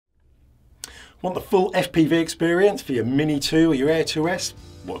Want the full FPV experience for your Mini 2 or your Air 2S?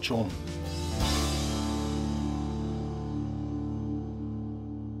 Watch on.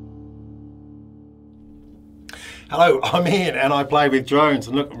 Hello, I'm Ian and I play with drones,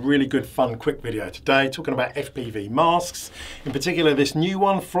 and look, a really good fun quick video today talking about FPV masks, in particular this new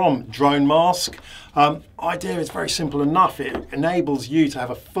one from DroneMask. Idea is very simple enough. It enables you to have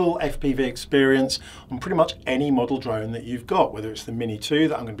a full FPV experience on pretty much any model drone that you've got, whether it's the Mini 2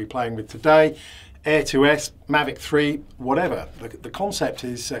 that I'm going to be playing with today, Air 2S, Mavic 3, whatever. The concept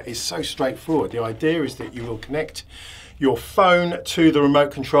is so straightforward. The idea is that you will connect your phone to the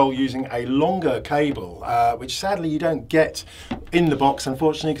remote control using a longer cable, which sadly you don't get in the box,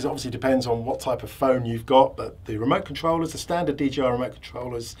 unfortunately, because it obviously depends on what type of phone you've got. But the remote controllers, the standard DJI remote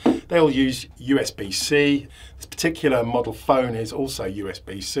controllers, they'll use USB-C. This particular model phone is also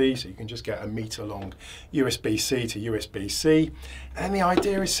USB-C, so you can just get a meter long USB-C to USB-C. And the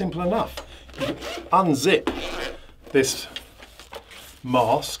idea is simple enough. You unzip this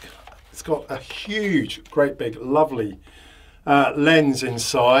mask. It's got a huge, great big, lovely lens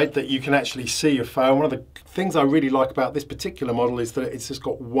inside that you can actually see your phone. One of the things I really like about this particular model is that it's just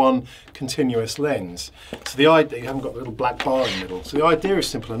got one continuous lens. So the idea, you haven't got the little black bar in the middle. So the idea is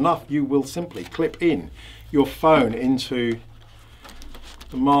simple enough. You will simply clip in your phone into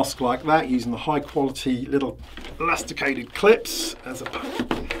the mask like that using the high quality little elasticated clips.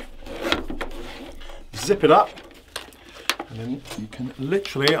 Zip it up. And then you can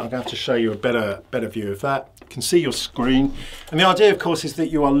literally, I'm going to show you a better view of that. You can see your screen. And the idea, of course, is that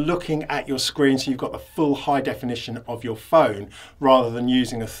you are looking at your screen, so you've got the full high definition of your phone, rather than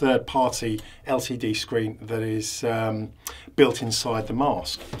using a third-party LCD screen that is built inside the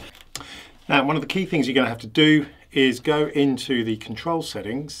mask. Now, one of the key things you're going to have to do is go into the control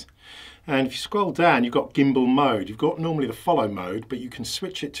settings. And if you scroll down, you've got gimbal mode. You've got normally the follow mode, but you can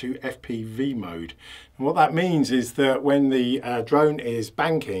switch it to FPV mode. And what that means is that when the drone is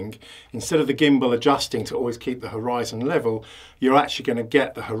banking, instead of the gimbal adjusting to always keep the horizon level, you're actually going to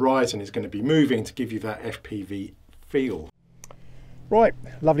get the horizon is going to be moving to give you that FPV feel. Right,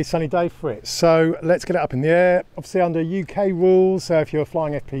 lovely sunny day for it. So let's get it up in the air. Obviously under UK rules, if you're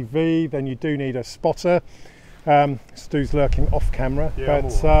flying FPV, then you do need a spotter. Stu's lurking off camera, yeah,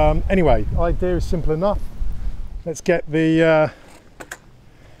 but anyway, idea is simple enough. Let's get the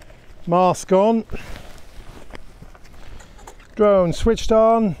mask on, drone switched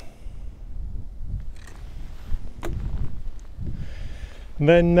on, and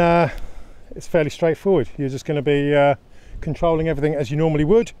then it's fairly straightforward. You're just going to be controlling everything as you normally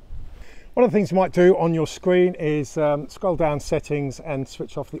would. One of the things you might do on your screen is scroll down settings and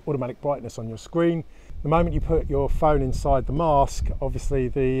switch off the automatic brightness on your screen. The moment you put your phone inside the mask, obviously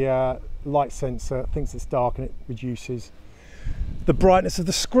the light sensor thinks it's dark and it reduces the brightness of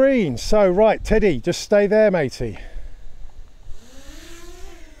the screen. So right, Teddy, just stay there, matey.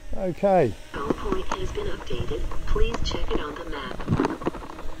 Okay. PowerPoint has been updated. Please check it on the map.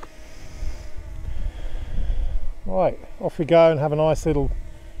 Right, off we go and have a nice little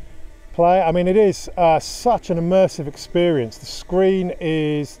play. I mean, it is such an immersive experience. The screen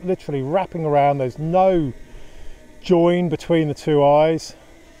is literally wrapping around. There's no join between the two eyes.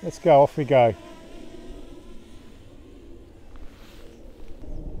 Let's go, off we go.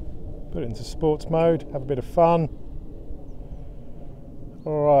 Put it into sports mode, have a bit of fun.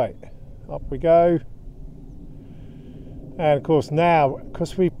 All right, up we go. And of course now,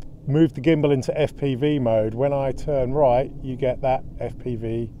 because we moved the gimbal into FPV mode, when I turn right, you get that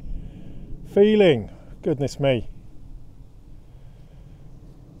FPV feeling. Goodness me.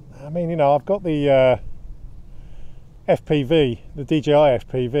 I mean, you know, I've got the FPV, the DJI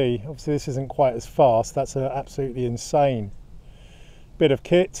FPV. Obviously this isn't quite as fast. That's an absolutely insane bit of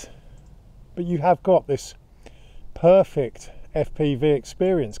kit, but you have got this perfect FPV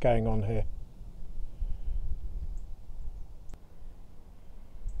experience going on here.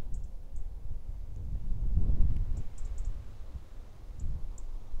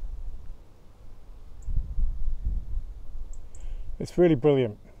 It's really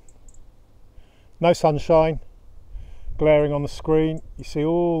brilliant. No sunshine glaring on the screen. You see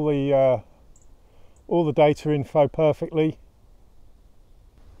all the data info perfectly.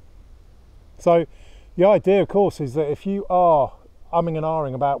 So the idea, of course, is that if you are umming and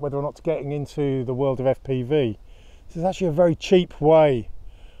ahhing about whether or not getting into the world of FPV, this is actually a very cheap way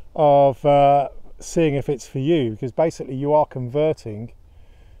of seeing if it's for you, because basically you are converting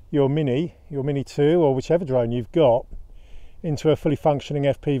your Mini 2 or whichever drone you've got into a fully functioning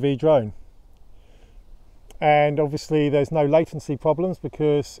FPV drone. And obviously there's no latency problems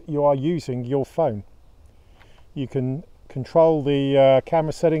because you are using your phone. You can control the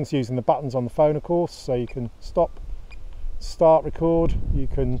camera settings using the buttons on the phone, of course. So you can stop, start, record. You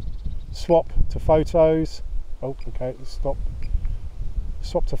can swap to photos. Oh, okay, stop.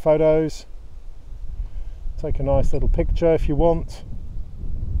 Swap to photos. Take a nice little picture if you want.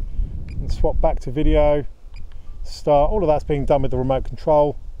 And swap back to video. Start. All of that's being done with the remote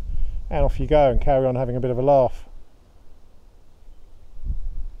control. And off you go and carry on having a bit of a laugh.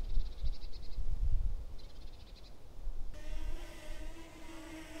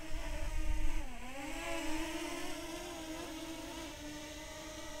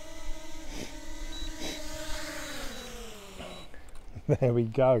 There we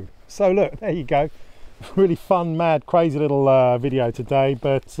go. So look, there you go. Really fun, mad, crazy little video today.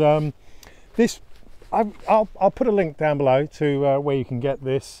 But this, I'll put a link down below to where you can get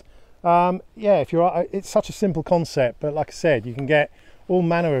this. Yeah, if you're, it's such a simple concept, but like I said, you can get all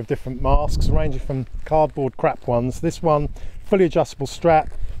manner of different masks, ranging from cardboard crap ones. This one, fully adjustable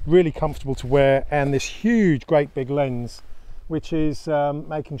strap, really comfortable to wear, and this huge, great big lens, which is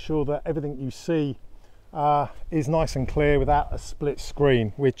making sure that everything you see is nice and clear without a split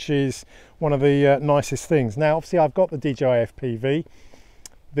screen, which is one of the nicest things. Now obviously I've got the DJI FPV.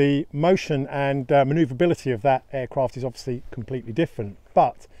 The motion and maneuverability of that aircraft is obviously completely different,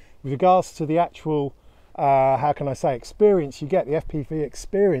 but with regards to the actual how can I say experience you get, the FPV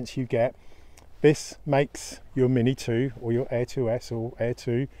experience you get, this makes your Mini 2 or your Air 2S or Air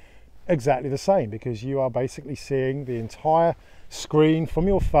 2 exactly the same, because you are basically seeing the entire screen from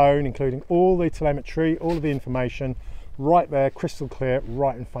your phone, including all the telemetry, all of the information right there, crystal clear,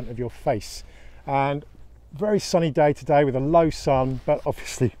 right in front of your face. And very sunny day today with a low sun, but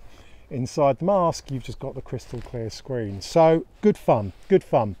obviously inside the mask you've just got the crystal clear screen. So good fun, good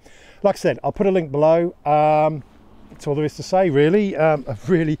fun. Like I said, I'll put a link below. That's all there is to say, really. A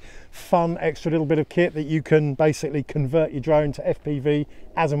really fun extra little bit of kit that you can basically convert your drone to FPV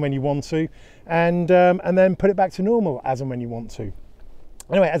as and when you want to, and then put it back to normal as and when you want to.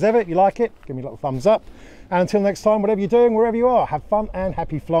 Anyway, as ever, if you like it, give me a little thumbs up, and until next time, whatever you're doing, wherever you are, have fun and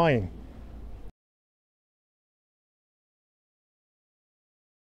happy flying.